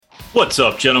What's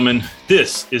up, gentlemen?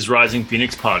 This is Rising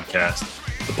Phoenix Podcast,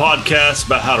 the podcast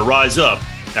about how to rise up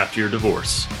after your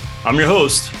divorce. I'm your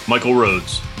host, Michael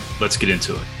Rhodes. Let's get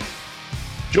into it.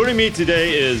 Joining me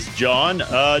today is John.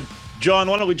 John,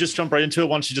 why don't we just jump right into it?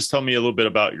 Why don't you just tell me a little bit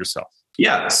about yourself?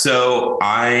 Yeah, so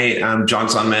I am John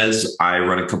Sanmez. I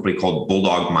run a company called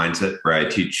Bulldog Mindset, where I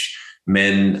teach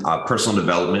men personal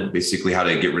development, basically how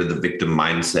to get rid of the victim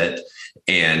mindset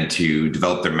and to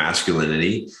develop their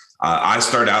masculinity. I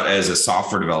started out as a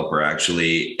software developer,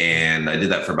 actually, and I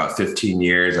did that for about 15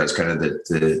 years. I was kind of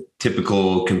the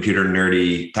typical computer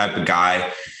nerdy type of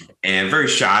guy, and very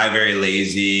shy, very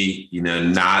lazy,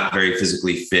 not very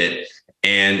physically fit.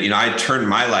 And, I turned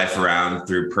my life around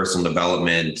through personal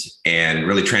development and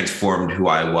really transformed who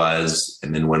I was,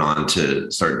 and then went on to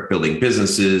start building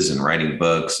businesses and writing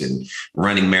books and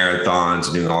running marathons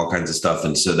and doing all kinds of stuff.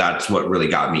 And so that's what really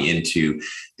got me into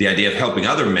the idea of helping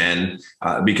other men,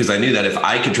 because I knew that if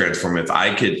I could transform, if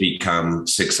I could become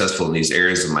successful in these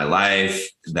areas of my life,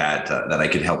 that I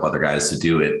could help other guys to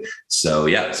do it. So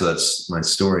that's my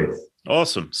story.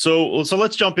 Awesome. So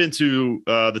let's jump into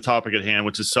the topic at hand,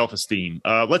 which is self-esteem.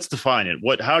 Let's define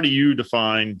it. How do you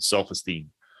define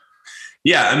self-esteem?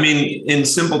 Yeah, I mean, in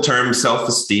simple terms,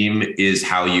 self-esteem is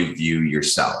how you view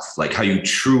yourself, like how you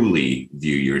truly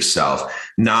view yourself,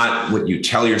 not what you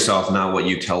tell yourself, not what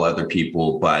you tell other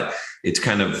people, but it's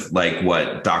kind of like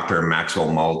what Dr. Maxwell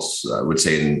Maltz would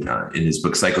say in his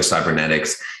book,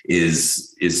 Psycho-Cybernetics,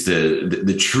 is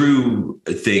the true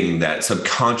thing that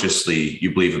subconsciously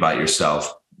you believe about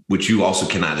yourself, which you also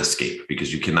cannot escape,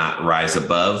 because you cannot rise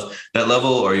above that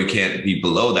level or you can't be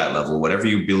below that level. Whatever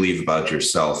you believe about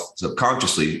yourself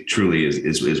subconsciously truly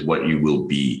is what you will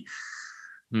be.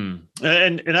 And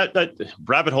that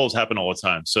rabbit holes happen all the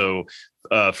time. So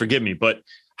forgive me, but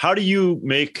how do you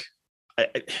make,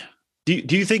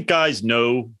 do you think guys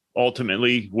know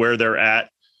ultimately where they're at?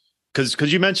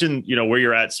 Because you mentioned, where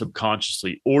you're at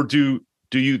subconsciously, or do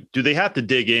they have to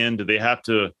dig in? Do they have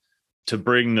to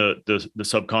bring the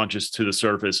subconscious to the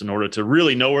surface in order to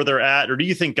really know where they're at? Or do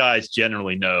you think guys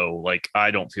generally know, like,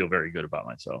 I don't feel very good about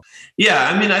myself? Yeah,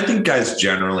 I mean, I think guys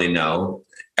generally know.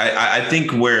 I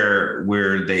think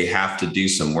where they have to do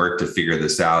some work to figure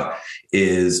this out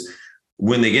is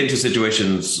when they get into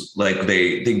situations like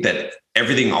they think that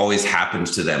everything always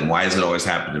happens to them. Why does it always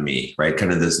happen to me? Right?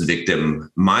 Kind of this victim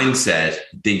mindset,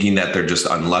 thinking that they're just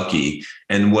unlucky.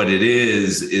 And what it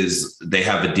is they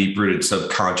have a deep rooted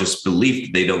subconscious belief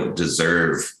that they don't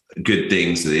deserve good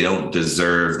things. That they don't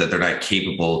deserve, that they're not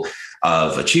capable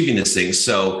of achieving this thing.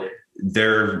 So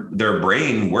their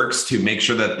brain works to make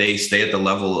sure that they stay at the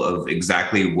level of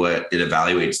exactly what it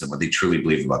evaluates them, what they truly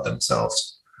believe about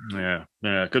themselves. Yeah.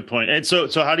 Good point. And so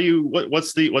how do you,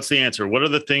 what's the answer? What are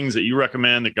the things that you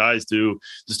recommend that guys do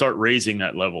to start raising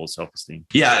that level of self-esteem?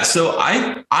 Yeah. So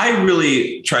I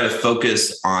really try to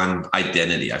focus on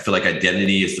identity. I feel like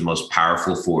identity is the most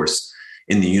powerful force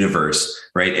in the universe.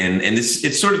 Right. And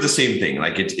it's sort of the same thing.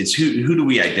 Like it's who do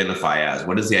we identify as?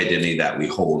 What is the identity that we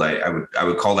hold? I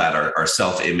would call that our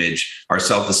self-image. Our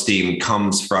self-esteem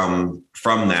comes from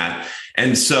that.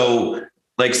 And so,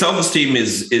 like, self-esteem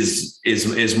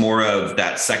is more of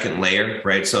that second layer,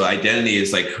 right? So identity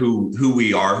is like who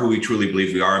we are, who we truly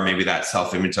believe we are, maybe that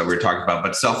self-image that we were talking about.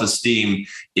 But self-esteem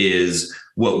is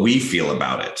what we feel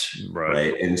about it,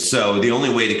 right? And so the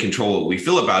only way to control what we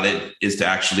feel about it is to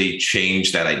actually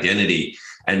change that identity.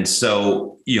 And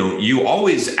so, you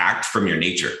always act from your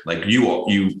nature, like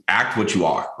you act what you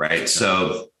are, right?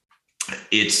 So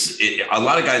a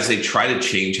lot of guys, they try to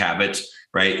change habits.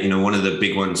 Right. One of the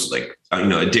big ones, like,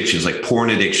 addictions, like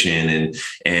porn addiction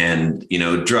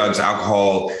and drugs,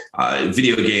 alcohol,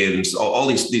 video games, all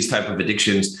these type of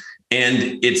addictions.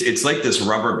 And it's like this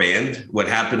rubber band. What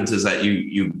happens is that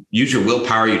you use your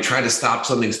willpower, you try to stop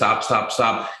something,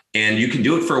 stop. And you can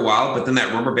do it for a while, but then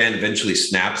that rubber band eventually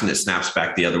snaps and it snaps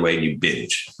back the other way and you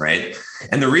binge. Right.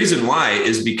 And the reason why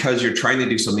is because you're trying to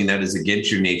do something that is against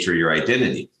your nature, your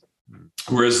identity.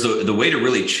 Whereas the way to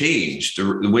really change,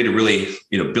 the way to really,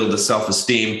 build the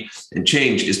self-esteem and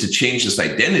change is to change this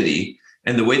identity.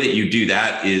 And the way that you do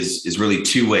that is really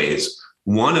two ways.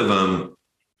 One of them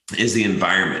is the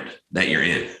environment that you're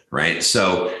in, right?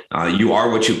 So you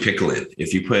are what you pickle in.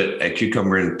 If you put a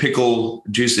cucumber in pickle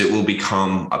juice, it will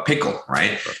become a pickle,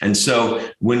 right? And so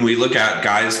when we look at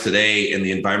guys today and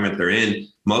the environment they're in,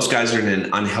 most guys are in an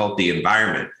unhealthy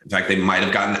environment. In fact, they might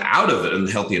have gotten out of an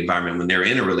unhealthy environment when they're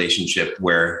in a relationship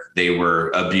where they were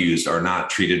abused or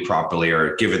not treated properly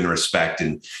or given respect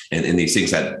and these things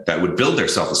that would build their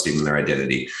self-esteem and their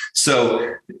identity.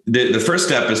 So the first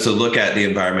step is to look at the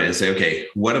environment and say, okay,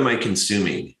 what am I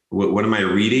consuming? What am I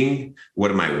reading?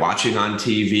 What am I watching on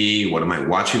TV? What am I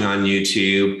watching on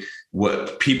YouTube?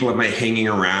 What people am I hanging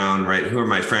around, right? Who are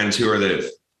my friends? Who are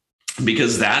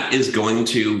because that is going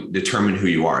to determine who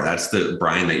you are. That's the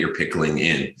brine that you're pickling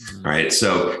in, right?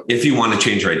 So if you want to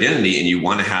change your identity and you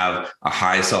want to have a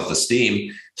high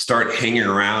self-esteem, start hanging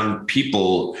around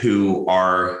people who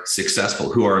are successful,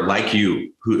 who are like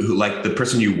you, who like the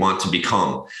person you want to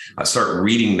become. Start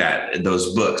reading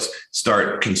those books,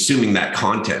 start consuming that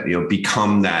content,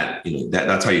 become that,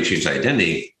 that's how you change the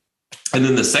identity. And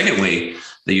then the second way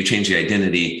that you change the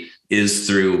identity is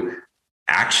through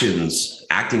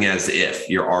acting as if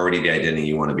you're already the identity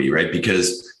you want to be, right?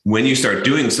 Because when you start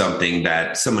doing something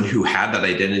that someone who had that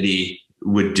identity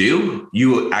would do,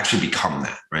 you actually become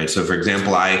that, right? So for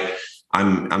example,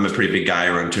 I'm a pretty big guy,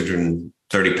 around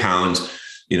 230 pounds,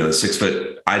 6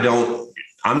 foot.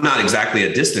 I'm not exactly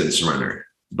a distance runner,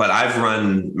 but I've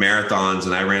run marathons,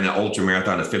 and I ran an ultra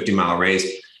marathon, a 50-mile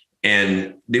race.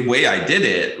 And the way I did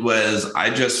it was I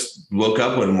just woke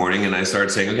up one morning and I started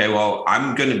saying, okay, well,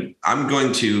 I'm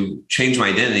going to change my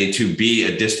identity to be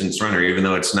a distance runner, even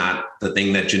though it's not the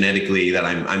thing that genetically that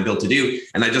I'm built to do.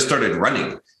 And I just started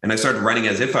running, and I started running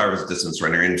as if I was a distance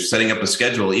runner and setting up a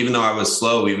schedule, even though I was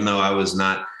slow, even though I was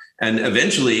not. And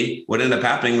eventually what ended up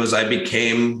happening was I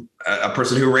became a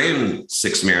person who ran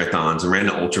 6 marathons and ran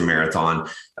an ultra marathon,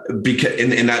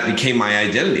 and that became my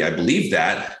identity. I believe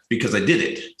that because I did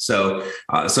it. So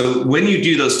when you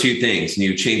do those two things and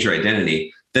you change your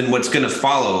identity, then what's going to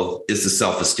follow is the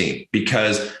self-esteem,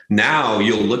 because now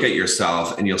you'll look at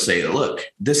yourself and you'll say, look,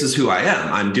 this is who I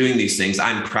am. I'm doing these things.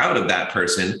 I'm proud of that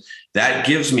person. That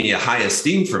gives me a high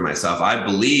esteem for myself. I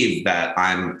believe that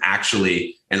I'm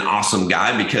actually an awesome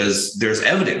guy because there's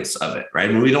evidence of it, right?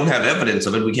 When we don't have evidence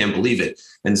of it, we can't believe it.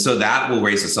 And so that will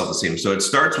raise the self-esteem. So it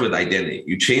starts with identity.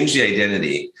 You change the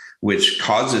identity, which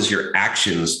causes your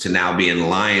actions to now be in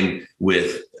line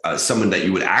with someone that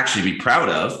you would actually be proud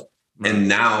of. And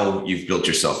now you've built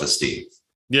your self-esteem.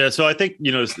 Yeah. So I think,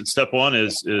 step one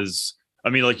is, I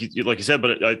mean, like you said,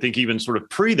 but I think even sort of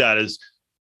pre that is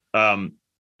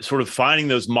sort of finding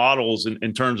those models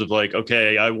in terms of like,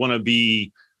 okay, I want to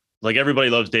be like, everybody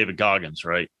loves David Goggins,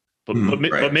 right? But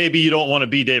maybe you don't want to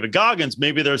be David Goggins.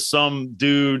 Maybe there's some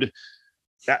dude,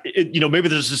 maybe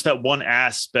there's just that one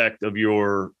aspect of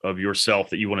yourself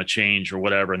that you want to change or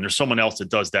whatever. And there's someone else that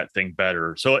does that thing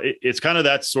better. So it's kind of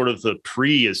that sort of the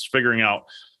pre is figuring out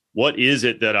what is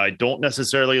it that I don't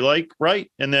necessarily like.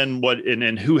 Right. And then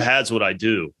and who has what I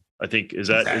do, I think is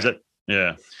that,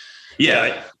 yeah.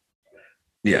 Yeah.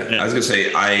 Yeah, I was going to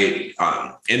say,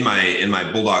 in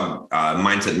my Bulldog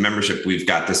Mindset membership, we've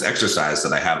got this exercise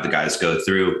that I have the guys go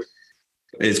through.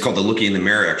 It's called the looking in the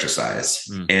mirror exercise.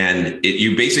 And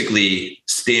you basically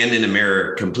stand in a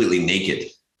mirror completely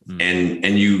naked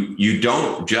and you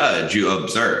don't judge, you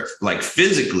observe, like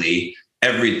physically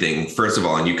everything, first of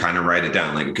all, and you kind of write it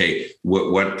down like, okay,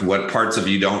 what parts of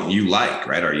you don't you like,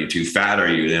 right? Are you too fat?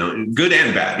 Are you, good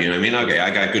and bad? You know what I mean? Okay, I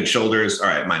got good shoulders. All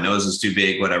right, my nose is too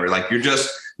big, whatever. Like you're just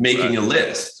making a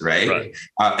list, right?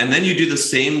 And then you do the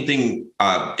same thing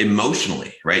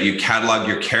emotionally, right? You catalog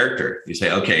your character. You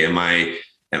say, okay, am I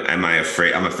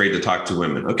afraid? I'm afraid to talk to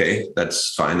women. Okay,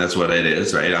 that's fine. That's what it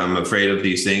is, right? I'm afraid of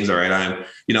these things. All right.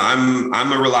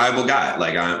 I'm a reliable guy.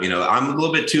 Like I'm a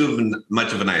little bit too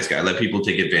much of a nice guy. I let people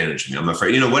take advantage of me. I'm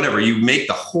afraid, whatever. You make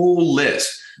the whole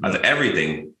list of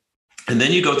everything. And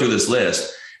then you go through this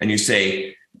list and you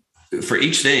say, for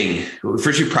each thing,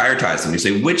 first you prioritize them. You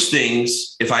say, which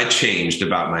things, if I changed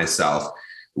about myself,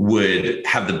 would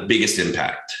have the biggest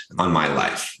impact on my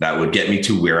life that would get me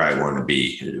to where I want to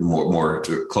be more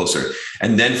closer.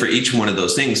 And then for each one of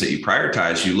those things that you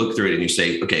prioritize, you look through it and you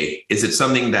say, okay, is it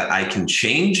something that I can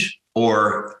change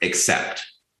or accept?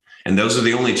 And those are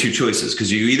the only two choices,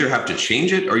 because you either have to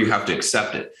change it or you have to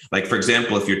accept it. Like, for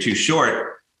example, if you're too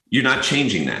short, you're not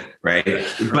changing that, right?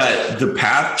 But the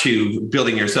path to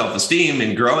building your self-esteem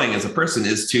and growing as a person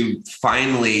is to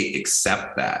finally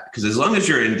accept that. Because as long as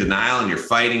you're in denial and you're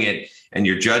fighting it and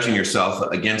you're judging yourself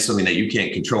against something that you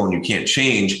can't control and you can't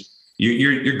change,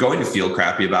 you're going to feel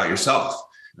crappy about yourself.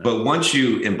 But once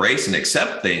you embrace and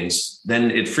accept things,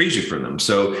 then it frees you from them.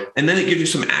 So, and then it gives you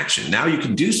some action. Now you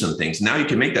can do some things. Now you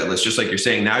can make that list, just like you're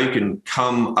saying. Now you can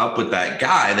come up with that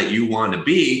guy that you want to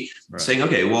be, saying,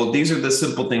 okay, well, these are the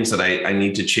simple things that I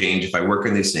need to change if I work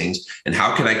on these things. And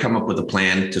how can I come up with a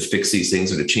plan to fix these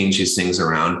things or to change these things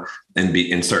around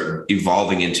and start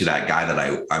evolving into that guy that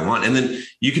I want. And then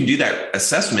you can do that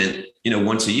assessment,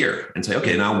 once a year and say,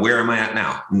 okay, now where am I at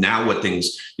now? Now what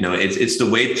things, it's the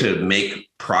way to make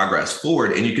progress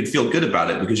forward, and you can feel good about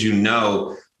it because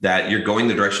that you're going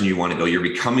the direction you want to go. You're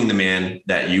becoming the man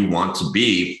that you want to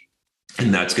be.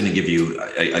 And that's going to give you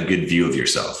a good view of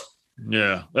yourself.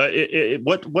 Yeah.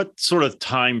 What sort of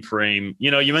time frame,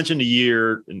 you mentioned a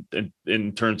year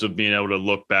in terms of being able to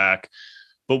look back,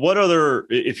 but what other,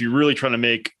 if you're really trying to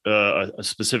make a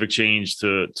specific change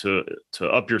to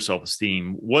up your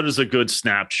self-esteem, what is a good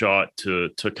snapshot to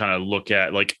kind of look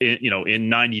at? Like, in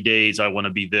 90 days, I want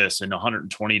to be this, in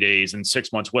 120 days, in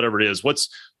 6 months, whatever it is.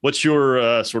 What's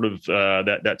your sort of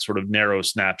that sort of narrow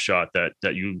snapshot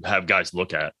that you have guys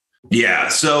look at? Yeah.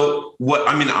 So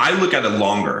I look at it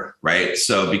longer, right?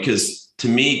 So because to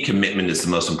me, commitment is the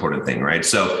most important thing, right?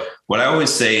 So what I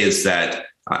always say is that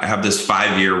I have this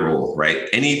 5-year rule, right?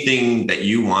 Anything that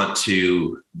you want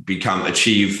to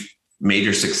achieve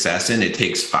major success in, it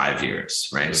takes 5 years,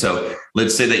 right? So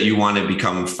let's say that you want to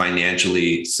become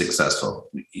financially successful.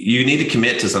 You need to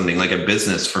commit to something like a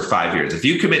business for 5 years. If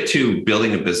you commit to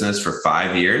building a business for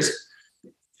 5 years,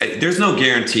 there's no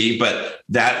guarantee, but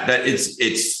that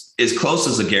it's as close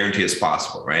as a guarantee as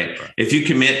possible, right? If you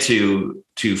commit to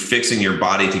fixing your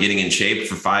body, to getting in shape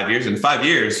for 5 years, in 5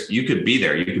 years, you could be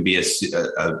there. You could be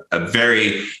a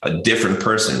very different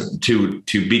person, to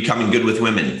becoming good with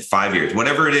women, 5 years,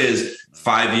 whatever it is.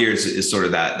 5 years is sort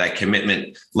of that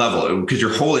commitment level, because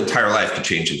your whole entire life could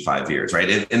change in 5 years,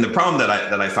 right? And the problem that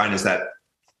I find is that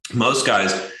most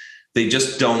guys, they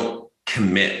just don't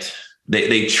commit.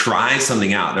 They try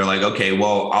something out. They're like, okay,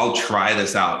 well, I'll try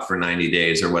this out for 90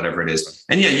 days or whatever it is.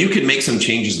 And yeah, you could make some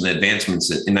changes and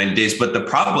advancements in 90 days. But the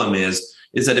problem is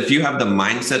that if you have the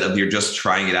mindset of you're just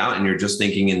trying it out and you're just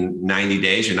thinking in 90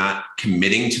 days, you're not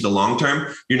committing to the long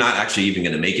term, you're not actually even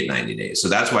going to make it 90 days. So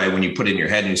that's why when you put it in your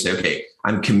head and you say, okay,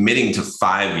 I'm committing to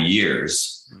 5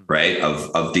 years, right,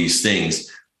 of these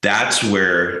things, that's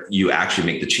where you actually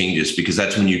make the changes, because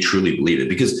that's when you truly believe it.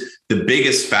 Because the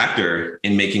biggest factor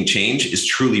in making change is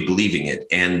truly believing it.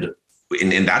 And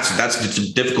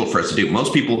that's difficult for us to do.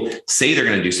 Most people say they're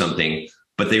going to do something,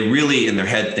 but they really in their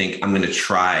head think, I'm going to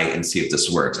try and see if this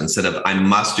works, instead of I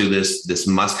must do this. This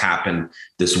must happen.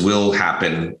 This will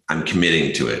happen. I'm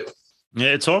committing to it.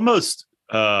 Yeah, it's almost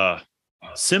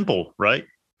simple, right?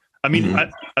 I mean,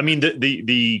 I mean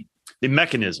the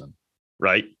mechanism,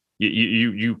 right?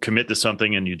 You commit to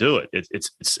something and you do it.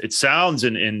 It sounds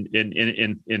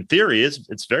in theory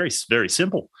it's very, very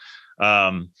simple.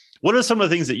 What are some of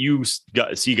the things that you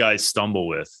see guys stumble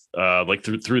with, like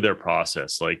through their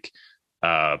process, like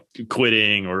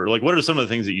quitting, or like what are some of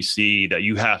the things that you see that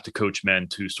you have to coach men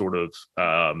to sort of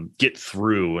get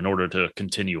through in order to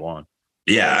continue on?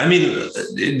 Yeah, I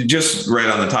mean, just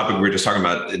right on the topic we were just talking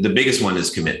about, the biggest one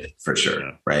is commitment, for sure,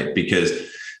 yeah. Right? Because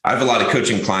I have a lot of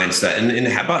coaching clients that, and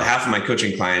about half of my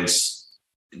coaching clients,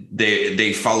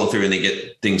 they follow through and they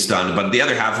get things done. But the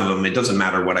other half of them, it doesn't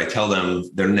matter what I tell them,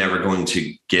 they're never going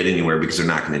to get anywhere because they're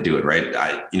not going to do it. Right.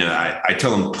 I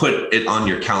tell them, put it on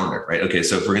your calendar. Right. Okay.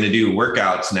 So if we're going to do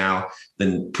workouts now,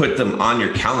 then put them on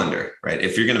your calendar. Right.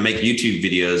 If you're going to make YouTube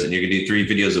videos and you're going to do 3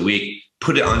 videos a week,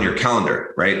 put it on your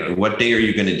calendar. Right. What day are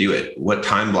you going to do it? What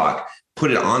time block? Put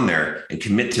it on there and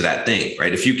commit to that thing.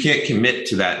 Right. If you can't commit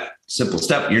to that simple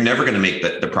step, you're never going to make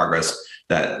the progress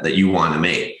that you want to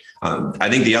make. I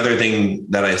think the other thing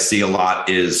that I see a lot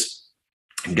is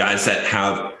guys that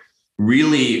have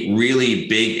really, really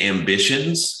big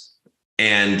ambitions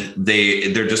and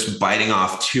they're just biting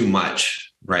off too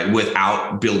much, right?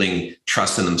 Without building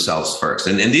trust in themselves first.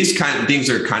 And these kind of things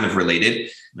are kind of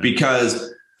related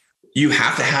because you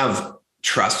have to have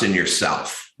trust in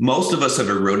yourself. Most of us have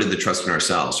eroded the trust in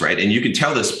ourselves, right? And you can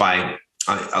tell this by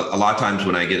a lot of times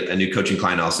when I get a new coaching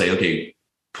client, I'll say, okay,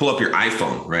 pull up your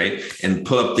iPhone, right? And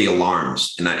pull up the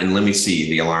alarms and let me see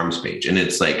the alarms page. And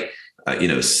it's like,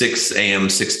 6 a.m.,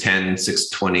 6:10,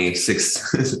 6:20,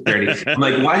 6:30. I'm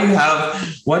like,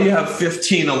 why do you have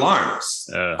 15 alarms?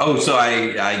 So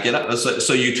I get up.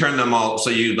 So you turn them all.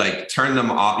 So you like turn them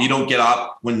off. You don't get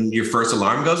up when your first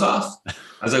alarm goes off.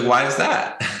 I was like, why is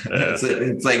that?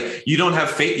 It's like, you don't have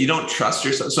faith. You don't trust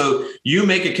yourself. So you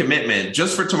make a commitment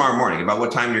just for tomorrow morning about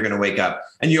what time you're going to wake up.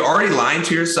 And you're already lying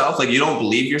to yourself. Like you don't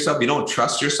believe yourself. You don't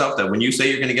trust yourself that when you say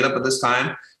you're going to get up at this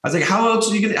time, I was like, how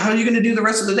are you going to do the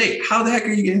rest of the day? How the heck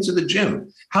are you getting to the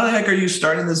gym? How the heck are you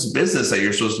starting this business that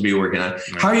you're supposed to be working on?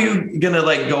 How are you going to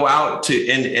like go out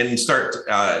to and start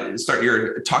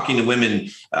your talking to women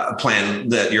plan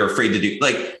that you're afraid to do?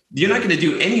 Like, you're not going to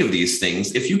do any of these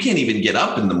things if you can't even get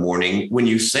up in the morning when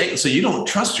you say, so you don't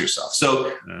trust yourself.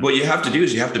 So what you have to do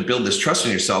is you have to build this trust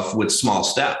in yourself with small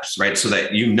steps, right? So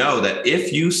that you know that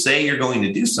if you say you're going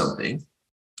to do something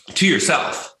to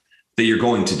yourself, that you're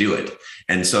going to do it.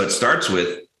 And so it starts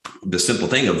with the simple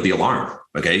thing of the alarm,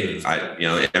 Okay.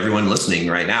 Everyone listening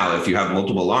right now, if you have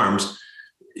multiple alarms,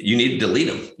 you need to delete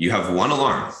them. You have one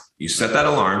alarm. You set that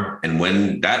alarm, and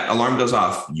when that alarm goes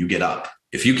off, you get up.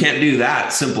 If you can't do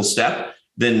that simple step,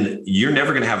 then you're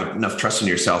never going to have enough trust in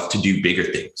yourself to do bigger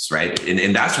things, right?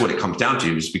 And that's what it comes down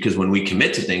to, is because when we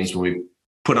commit to things, when we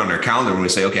put on our calendar, when we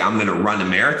say, okay, I'm going to run a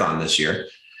marathon this year,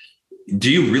 do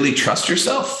you really trust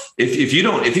yourself? If you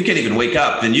can't even wake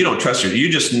up, then you don't trust you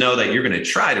just know that you're going to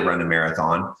try to run a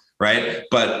marathon, right?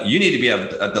 But you need to be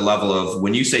at the level of,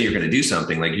 when you say you're going to do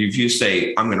something, like if you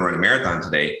say, I'm going to run a marathon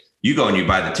today, you go and you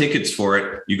buy the tickets for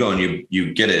it. You go and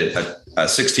you get a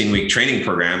 16-week training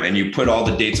program, and you put all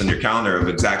the dates on your calendar of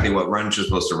exactly what runs you're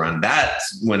supposed to run.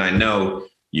 That's when I know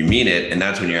you mean it. And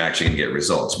that's when you're actually going to get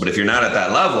results. But if you're not at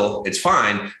that level, it's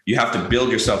fine. You have to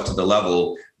build yourself to the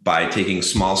level by taking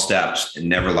small steps and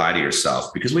never lie to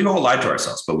yourself, because we all lie to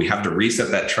ourselves, but we have to reset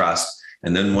that trust.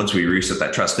 And then once we reset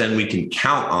that trust, then we can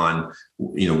count on,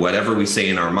 whatever we say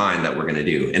in our mind that we're going to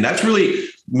do. And that's really,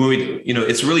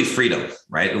 it's really freedom,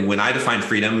 right? And when I define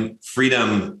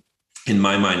freedom in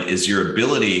my mind is your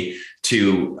ability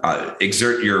to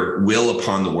exert your will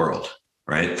upon the world,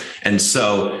 right? And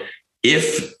so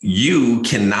if you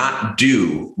cannot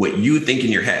do what you think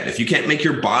in your head, if you can't make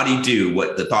your body do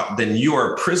what the thought, then you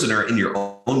are a prisoner in your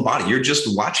own body. You're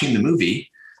just watching the movie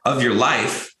of your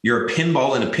life. You're a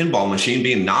pinball in a pinball machine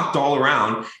being knocked all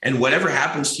around. And whatever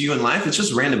happens to you in life, it's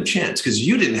just random chance, because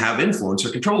you didn't have influence or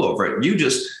control over it. You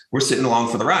just were sitting along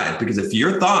for the ride. Because if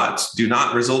your thoughts do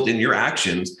not result in your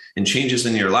actions and changes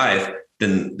in your life,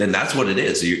 then that's what it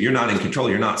is. You're not in control.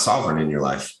 You're not sovereign in your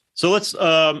life. So let's,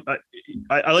 I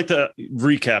like to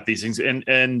recap these things,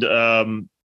 and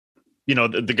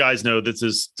the guys know this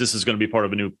is going to be part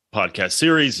of a new podcast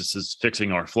series. This is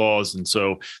Fixing Our Flaws. And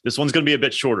so this one's going to be a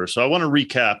bit shorter. So I want to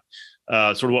recap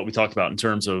sort of what we talked about in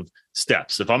terms of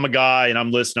steps. If I'm a guy and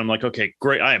I'm listening, I'm like, okay,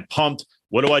 great. I am pumped.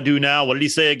 What do I do now? What did he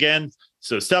say again?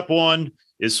 So step one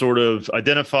is sort of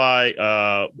identify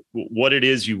what it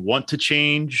is you want to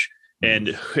change and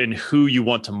who you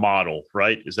want to model,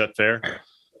 right? Is that fair?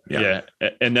 Yeah.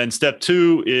 And then step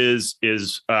two is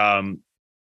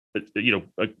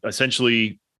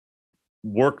essentially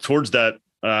work towards that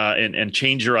and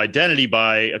change your identity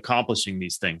by accomplishing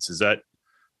these things. Is that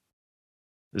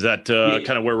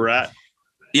kind of where we're at?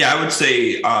 Yeah, I would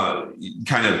say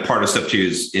kind of part of step two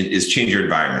is change your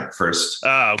environment first.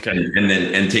 Okay. And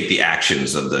then take the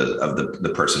actions of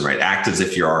the person, right? Act as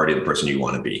if you're already the person you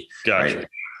want to be. Gotcha. Right?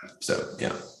 So,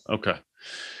 yeah. Okay.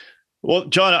 Well,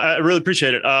 John, I really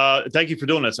appreciate it. Thank you for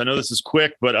doing this. I know this is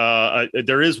quick, but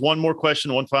there is one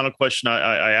final question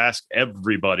I ask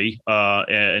everybody,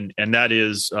 and that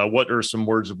is, what are some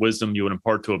words of wisdom you would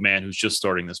impart to a man who's just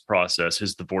starting this process,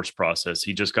 his divorce process?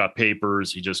 He just got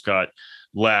papers, he just got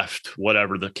left,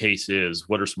 whatever the case is.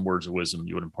 What are some words of wisdom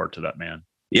you would impart to that man?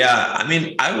 Yeah, I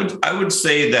mean, I would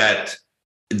say that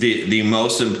the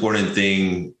most important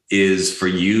thing is for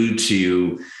you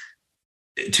to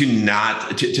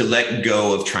let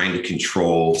go of trying to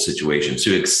control situations,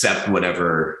 to accept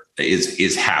whatever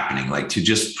is happening, like to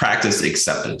just practice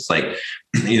acceptance. Like,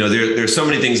 there's so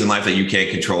many things in life that you can't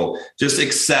control. Just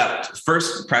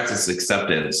practice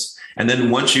acceptance. And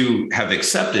then once you have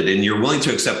accepted and you're willing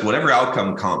to accept whatever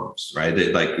outcome comes, right?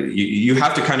 Like you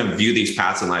have to kind of view these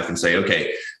paths in life and say,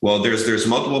 okay, well, there's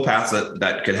multiple paths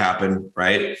that could happen,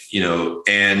 right?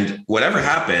 And whatever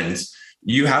happens,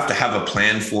 you have to have a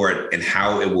plan for it and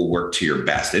how it will work to your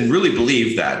best, and really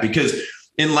believe that, because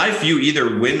in life, you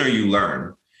either win or you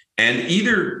learn, and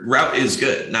either route is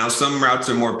good. Now, some routes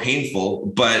are more painful,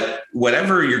 but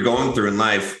whatever you're going through in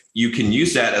life, you can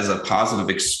use that as a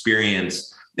positive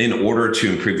experience in order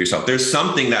to improve yourself. There's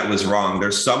something that was wrong.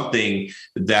 There's something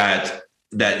that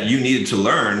you needed to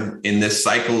learn in this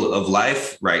cycle of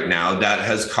life right now that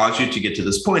has caused you to get to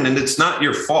this point. And it's not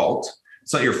your fault.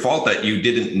 It's not your fault that you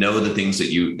didn't know the things that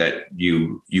you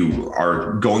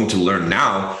are going to learn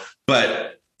now,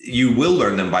 but you will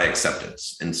learn them by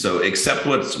acceptance. And so accept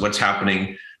what's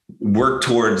happening, work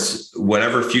towards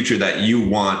whatever future that you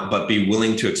want, but be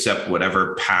willing to accept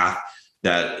whatever path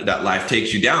that life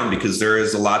takes you down, because there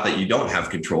is a lot that you don't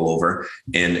have control over.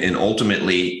 And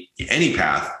ultimately any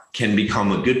path can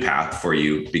become a good path for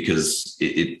you, because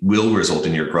it will result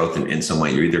in your growth in some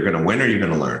way. You're either going to win or you're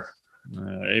going to learn.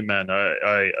 Amen.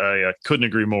 I couldn't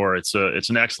agree more. It's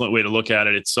an excellent way to look at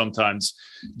it. It's sometimes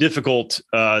difficult,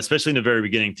 especially in the very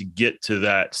beginning, to get to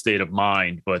that state of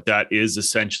mind, but that is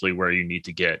essentially where you need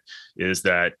to get, is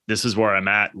that this is where I'm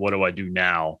at. What do I do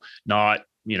now? Not,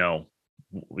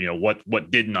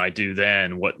 what didn't I do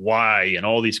then? Why? And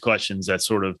all these questions that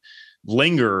sort of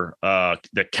linger,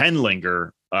 that can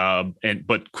linger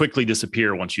but quickly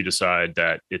disappear once you decide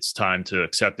that it's time to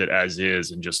accept it as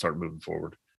is and just start moving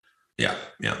forward. Yeah.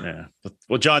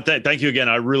 Well, John, thank you again.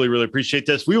 I really, really appreciate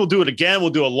this. We will do it again.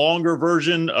 We'll do a longer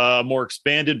version, more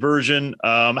expanded version.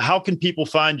 How can people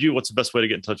find you? What's the best way to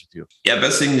get in touch with you? Yeah,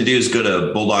 best thing to do is go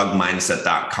to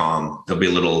bulldogmindset.com. There'll be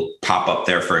a little pop up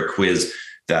there for a quiz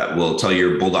that will tell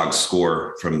your Bulldog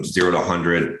score from 0 to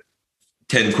 100.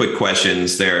 10 quick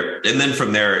questions there. And then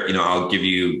from there, I'll give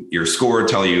you your score,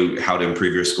 tell you how to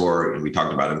improve your score. And we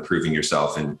talked about improving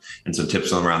yourself and some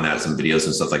tips around that, some videos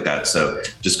and stuff like that. So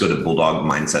just go to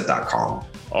bulldogmindset.com.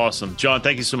 Awesome. John,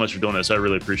 thank you so much for doing this. I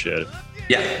really appreciate it.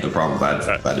 Yeah, no problem. Glad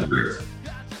to be here.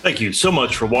 Thank you so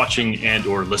much for watching and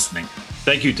or listening.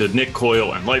 Thank you to Nick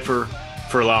Coyle and Lifer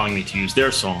for allowing me to use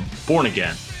their song, Born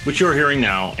Again, which you're hearing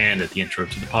now and at the intro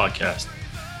to the podcast.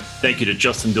 Thank you to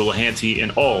Justin Dulahanty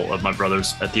and all of my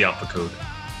brothers at the Alpha Code.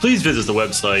 Please visit the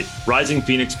website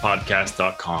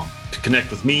risingphoenixpodcast.com to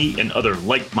connect with me and other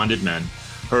like-minded men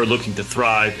who are looking to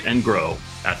thrive and grow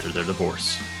after their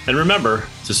divorce. And remember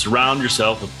to surround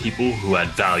yourself with people who add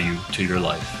value to your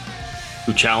life,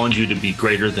 who challenge you to be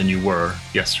greater than you were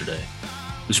yesterday,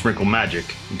 who sprinkle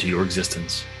magic into your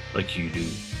existence like you do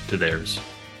to theirs.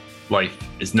 Life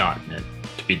is not meant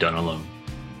to be done alone.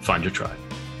 Find your tribe.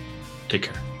 Take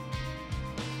care.